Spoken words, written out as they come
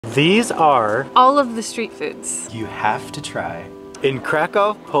These are all of the street foods you have to try in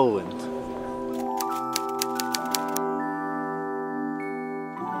Kraków, Poland.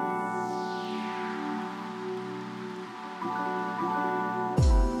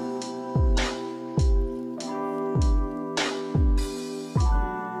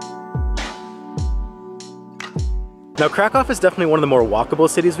 Now Kraków is definitely one of the more walkable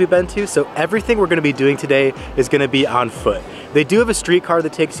cities we've been to, so everything we're going to be doing today is going to be on foot. They do have a streetcar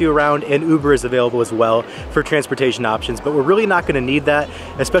that takes you around, and Uber is available as well for transportation options, but we're really not going to need that,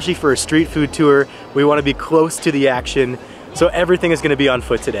 especially for a street food tour. We want to be close to the action, so everything is going to be on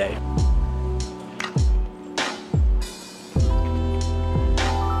foot today.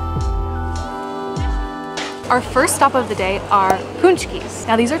 Our first stop of the day are pączkis.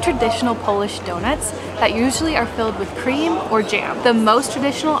 Now these are traditional Polish donuts that usually are filled with cream or jam. The most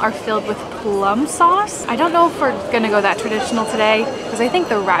traditional are filled with plum sauce. I don't know if we're gonna go that traditional today because I think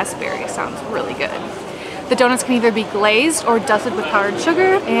the raspberry sounds really good. The donuts can either be glazed or dusted with powdered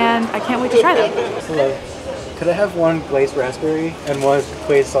sugar, and I can't wait to try them. Hello. Could I have one glazed raspberry and one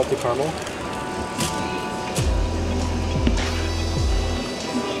glazed salted caramel?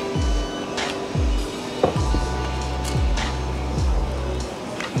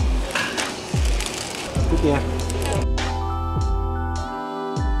 Yeah.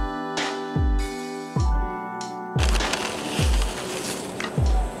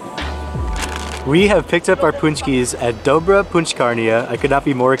 We have picked up our pączkis at Dobra Pączkarnia. I could not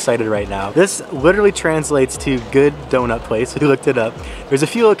be more excited right now. This literally translates to good donut place. We looked it up. There's a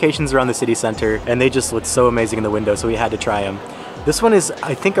few locations around the city center and they just look so amazing in the window, so we had to try them. This one is,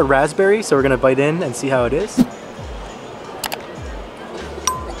 I think, a raspberry, so we're gonna bite in and see how it is.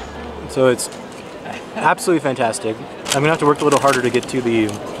 So it's absolutely fantastic. I'm gonna have to work a little harder to get to the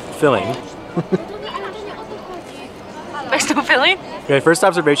filling. There's no filling? Okay, first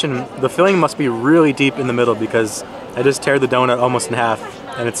observation, the filling must be really deep in the middle because I just tear the donut almost in half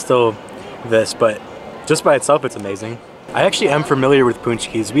and it's still this, but just by itself it's amazing. I actually am familiar with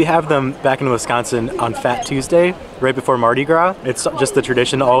pączkis. We have them back in Wisconsin on Fat Tuesday, right before Mardi Gras. It's just the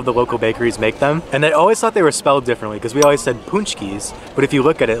tradition, all of the local bakeries make them. And I always thought they were spelled differently because we always said pączkis, but if you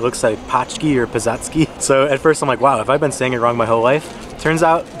look at it, it looks like paczki or pazacki. So at first I'm like, wow, have I been saying it wrong my whole life? Turns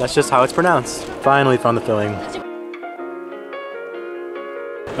out that's just how it's pronounced. Finally found the filling.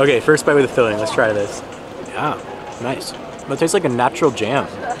 Okay, first bite with the filling, let's try this. Yeah, nice. But it tastes like a natural jam.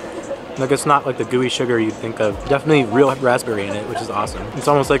 Like it's not like the gooey sugar you'd think of. Definitely real raspberry in it, which is awesome. It's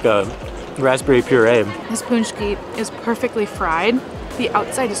almost like a raspberry puree. This pączki is perfectly fried. The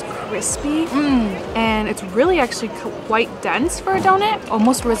outside is crispy, and it's really actually quite dense for a donut.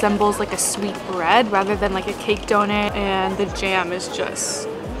 Almost resembles like a sweet bread rather than like a cake donut, and the jam is just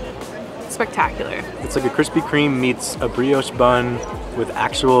spectacular. It's like a Krispy Kreme meets a brioche bun with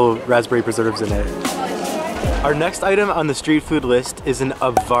actual raspberry preserves in it. Our next item on the street food list is an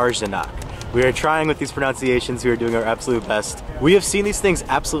avarzanak. We are trying with these pronunciations, we are doing our absolute best. We have seen these things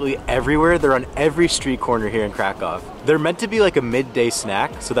absolutely everywhere. They're on every street corner here in Kraków. They're meant to be like a midday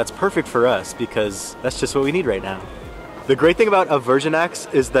snack, so that's perfect for us because that's just what we need right now. The great thing about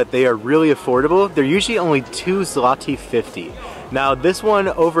awarzanaks is that they are really affordable. They're usually only 2 zloty 50. Now this one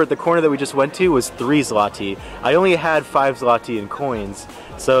over at the corner that we just went to was 3 zloty. I only had 5 zloty in coins,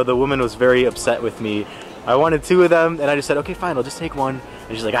 so the woman was very upset with me. I wanted 2 of them, and I just said, okay, fine, I'll just take 1.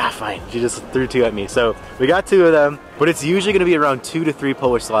 And she's like, ah, fine. She just threw 2 at me. So we got 2 of them, but it's usually gonna be around 2 to 3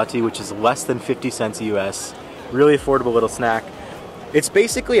 Polish zloty, which is less than 50 cents US. Really affordable little snack. It's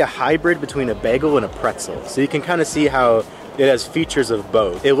basically a hybrid between a bagel and a pretzel. So you can kind of see how it has features of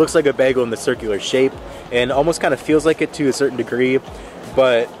both. It looks like a bagel in the circular shape and almost kind of feels like it to a certain degree,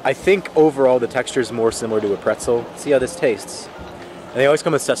 but I think overall the texture is more similar to a pretzel. Let's see how this tastes. And they always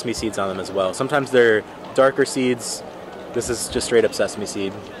come with sesame seeds on them as well. Sometimes they're darker seeds. This is just straight up sesame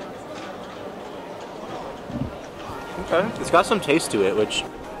seed. Okay, it's got some taste to it, which,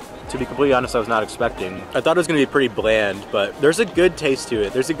 to be completely honest, I was not expecting. I thought it was gonna be pretty bland, but there's a good taste to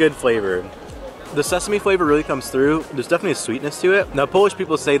it. There's a good flavor. The sesame flavor really comes through. There's definitely a sweetness to it. Now, Polish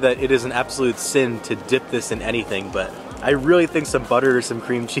people say that it is an absolute sin to dip this in anything, but I really think some butter or some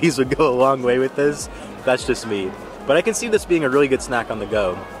cream cheese would go a long way with this. That's just me. But I can see this being a really good snack on the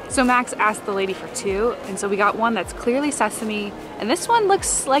go. So Max asked the lady for 2, and so we got one that's clearly sesame, and this one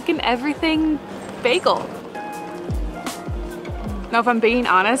looks like an everything bagel. Now, if I'm being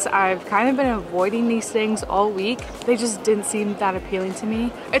honest, I've kind of been avoiding these things all week. They just didn't seem that appealing to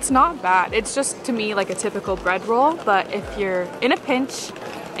me. It's not bad. It's just, to me, like a typical bread roll, but if you're in a pinch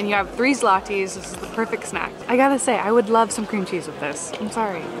and you have 3 zlotys, this is the perfect snack. I gotta say, I would love some cream cheese with this. I'm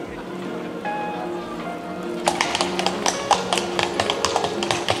sorry.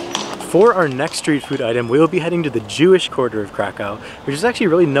 For our next street food item, we will be heading to the Jewish quarter of Krakow, which is actually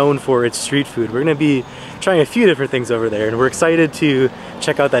really known for its street food. We're gonna be trying a few different things over there, and we're excited to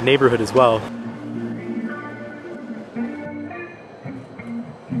check out that neighborhood as well.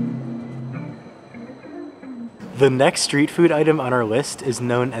 The next street food item on our list is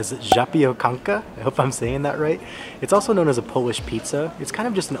known as zapiekanka. I hope I'm saying that right. It's also known as a Polish pizza. It's kind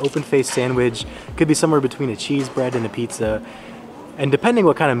of just an open-faced sandwich. Could be somewhere between a cheese bread and a pizza. And depending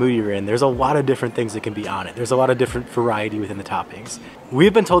what kind of mood you're in, there's a lot of different things that can be on it. There's a lot of different variety within the toppings.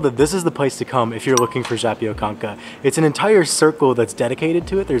 We've been told that this is the place to come if you're looking for zapiekanka. It's an entire circle that's dedicated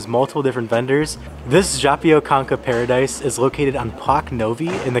to it. There's multiple different vendors. This zapiekanka paradise is located on Plac Novi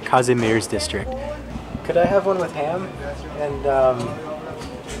in the Kazimierz district. Could I have one with ham? And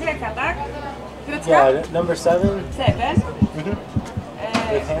yeah, number 7. With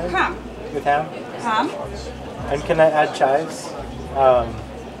ham? With ham? Ham. And can I add chives?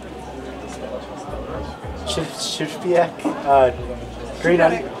 Shishpiak, green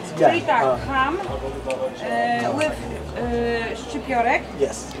onion. Yeah. Ham with szczypiorek.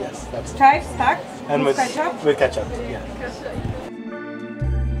 Yes, that's Chives, tak? And with ketchup? With ketchup, yeah.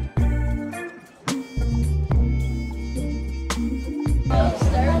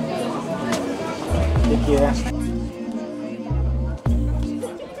 Thank you.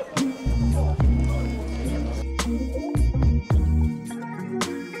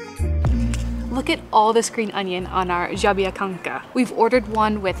 Look at all this green onion on our zapiekanka. We've ordered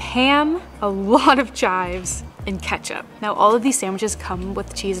one with ham, a lot of chives, and ketchup. Now all of these sandwiches come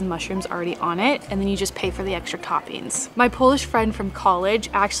with cheese and mushrooms already on it, and then you just pay for the extra toppings. My Polish friend from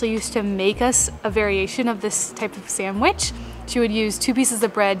college actually used to make us a variation of this type of sandwich. She would use 2 pieces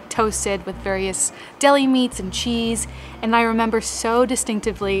of bread toasted with various deli meats and cheese, and I remember so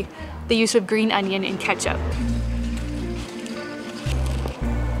distinctively the use of green onion and ketchup.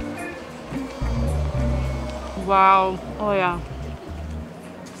 Wow, oh yeah.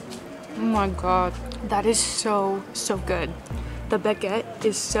 Oh my God, that is so good. The baguette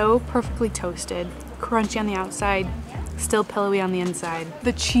is so perfectly toasted, crunchy on the outside, still pillowy on the inside.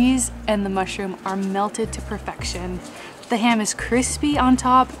 The cheese and the mushroom are melted to perfection. The ham is crispy on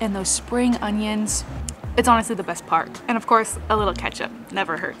top, and those spring onions, it's honestly the best part. And of course, a little ketchup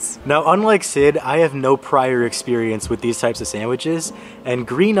never hurts. Now, unlike Sid, I have no prior experience with these types of sandwiches, and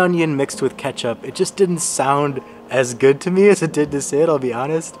green onion mixed with ketchup, it just didn't sound as good to me as it did to Sid, I'll be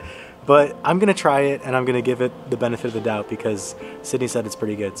honest. But I'm gonna try it, and I'm gonna give it the benefit of the doubt because Sydney said it's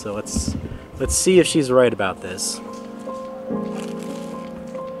pretty good. So let's see if she's right about this.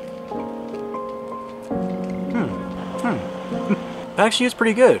 Actually, it's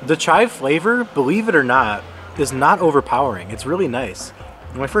pretty good. The chive flavor, believe it or not, is not overpowering. It's really nice.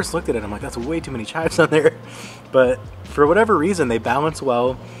 When I first looked at it, I'm like, that's way too many chives on there. But for whatever reason, they balance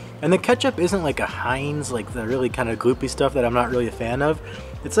well. And the ketchup isn't like a Heinz, like the really kind of gloopy stuff that I'm not really a fan of.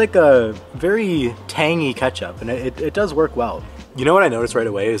 It's like a very tangy ketchup, and it does work well. You know what I noticed right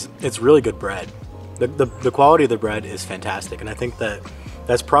away is it's really good bread. The quality of the bread is fantastic, and I think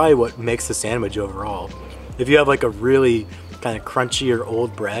that's probably what makes the sandwich overall. If you have like a really kind of crunchy or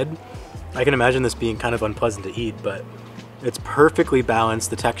old bread, I can imagine this being kind of unpleasant to eat, but it's perfectly balanced.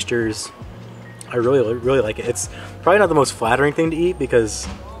 The textures, I really like it. It's probably not the most flattering thing to eat because,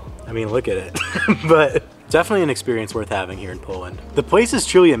 I mean, look at it. But definitely an experience worth having here in Poland. The place is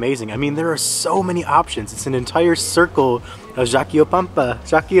truly amazing. I mean, there are so many options. It's an entire circle of zapiekanka.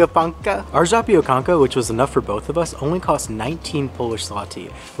 Our zapiekanka, which was enough for both of us, only cost 19 Polish zloty,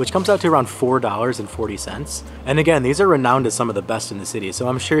 which comes out to around $4.40. And again, these are renowned as some of the best in the city, so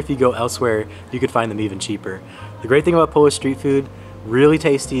I'm sure if you go elsewhere, you could find them even cheaper. The great thing about Polish street food, really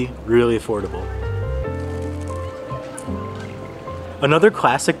tasty, really affordable. Another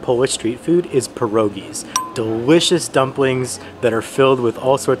classic Polish street food is pierogis, delicious dumplings that are filled with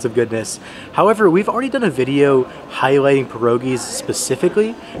all sorts of goodness. However, we've already done a video highlighting pierogis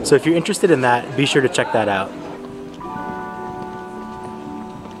specifically, so if you're interested in that, be sure to check that out.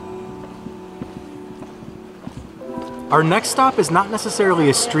 Our next stop is not necessarily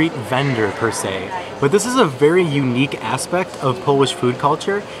a street vendor per se, but this is a very unique aspect of Polish food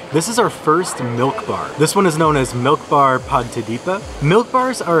culture. This is our first milk bar. This one is known as Milk Bar Podtydipa. Milk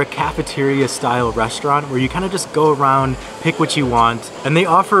bars are a cafeteria style restaurant where you kind of just go around, pick what you want, and they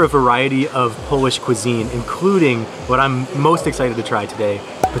offer a variety of Polish cuisine, including what I'm most excited to try today,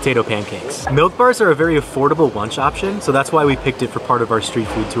 potato pancakes. Milk bars are a very affordable lunch option, so that's why we picked it for part of our street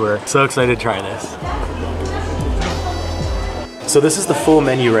food tour. So excited to try this. So this is the full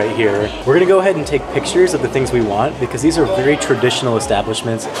menu right here. We're gonna go ahead and take pictures of the things we want because these are very traditional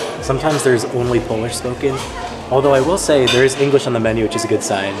establishments. Sometimes there's only Polish spoken, although I will say there is English on the menu, which is a good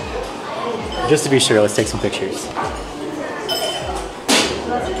sign. Just to be sure, let's take some pictures.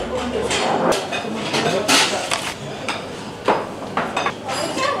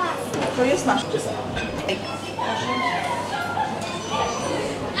 To jest nasz.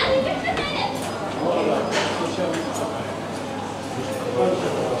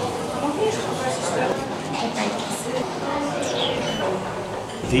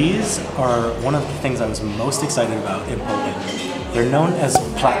 These are one of the things I was most excited about in Poland. They're known as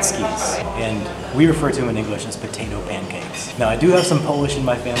plackies, and we refer to them in English as potato pancakes. Now, I do have some Polish in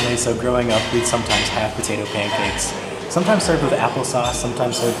my family, so growing up, we'd sometimes have potato pancakes. Sometimes served with applesauce,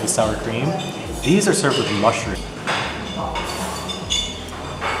 sometimes served with sour cream. These are served with mushroom.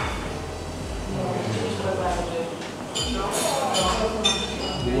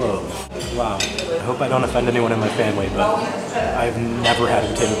 Whoa, wow. I hope I don't offend anyone in my family, but I've never had a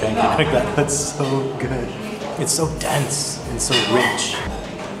potato pancake like that. That's so good. It's so dense and so rich.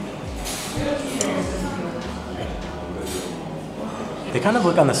 They kind of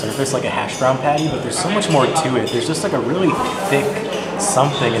look on the surface like a hash brown patty, but there's so much more to it. There's just like a really thick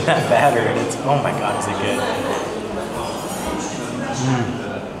something in that batter, and it's, oh my god, is it good.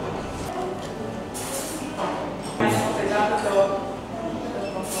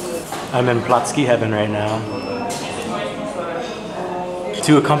 I'm in placki heaven right now.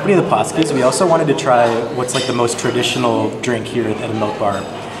 To accompany the plackis, we also wanted to try what's like the most traditional drink here at a milk bar.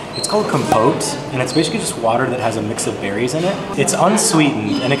 It's called compote, and it's basically just water that has a mix of berries in it. It's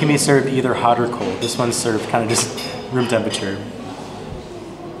unsweetened, and it can be served either hot or cold. This one's served kind of just room temperature.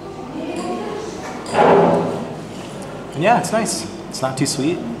 And yeah, it's nice. It's not too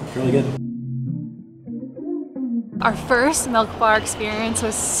sweet, really good. Our first milk bar experience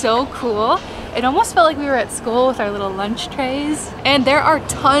was so cool. It almost felt like we were at school with our little lunch trays. And there are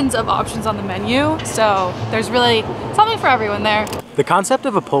tons of options on the menu, so there's really something for everyone there. The concept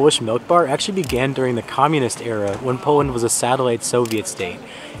of a Polish milk bar actually began during the communist era when Poland was a satellite Soviet state.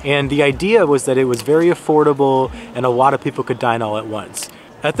 And the idea was that it was very affordable and a lot of people could dine all at once.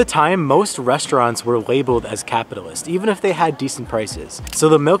 At the time, most restaurants were labeled as capitalist, even if they had decent prices. So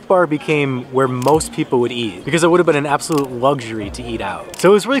the milk bar became where most people would eat, because it would have been an absolute luxury to eat out.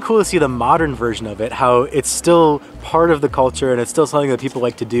 So it was really cool to see the modern version of it, how it's still part of the culture and it's still something that people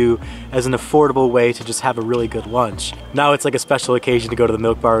like to do as an affordable way to just have a really good lunch. Now it's like a special occasion to go to the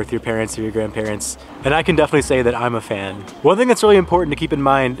milk bar with your parents or your grandparents, and I can definitely say that I'm a fan. One thing that's really important to keep in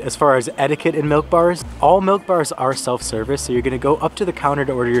mind as far as etiquette in milk bars, all milk bars are self-service, so you're gonna go up to the counter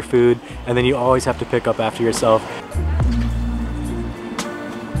to order your food, and then you always have to pick up after yourself.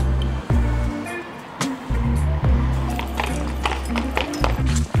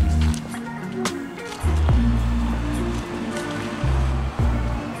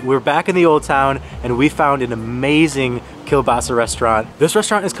 We're back in the old town and we found an amazing kielbasa restaurant. This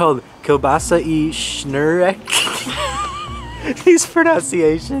restaurant is called Kielbasa I Sznurek. These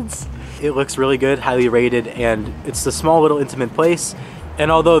pronunciations. It looks really good, highly rated, and it's a small little intimate place. And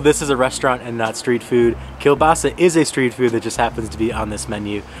although this is a restaurant and not street food, kielbasa is a street food that just happens to be on this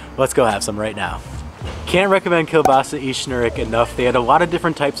menu. Let's go have some right now. Can't recommend Kielbasa I Sznurek enough. They had a lot of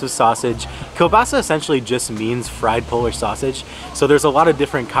different types of sausage. Kielbasa essentially just means fried Polish sausage, so there's a lot of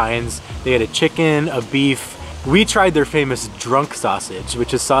different kinds. They had a chicken, a beef. We tried their famous drunk sausage,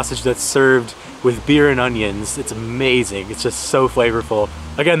 which is sausage that's served with beer and onions. It's amazing. It's just so flavorful.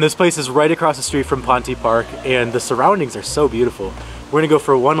 Again, this place is right across the street from Ponty Park, and the surroundings are so beautiful. We're gonna go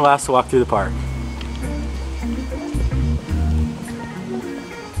for one last walk through the park.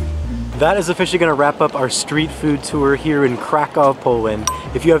 That is officially going to wrap up our street food tour here in Kraków, Poland.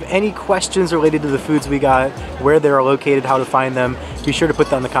 If you have any questions related to the foods we got, where they are located, how to find them, be sure to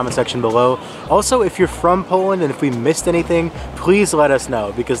put that in the comment section below. Also, if you're from Poland and if we missed anything, please let us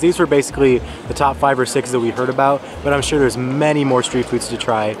know, because these were basically the top 5 or 6 that we heard about, but I'm sure there's many more street foods to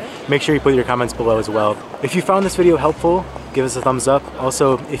try. Make sure you put your comments below as well. If you found this video helpful, give us a thumbs up.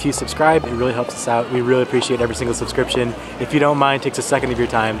 Also, if you subscribe, it really helps us out. We really appreciate every single subscription. If you don't mind, it takes a second of your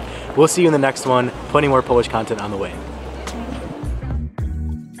time. We'll see you in the next one. Plenty more Polish content on the way.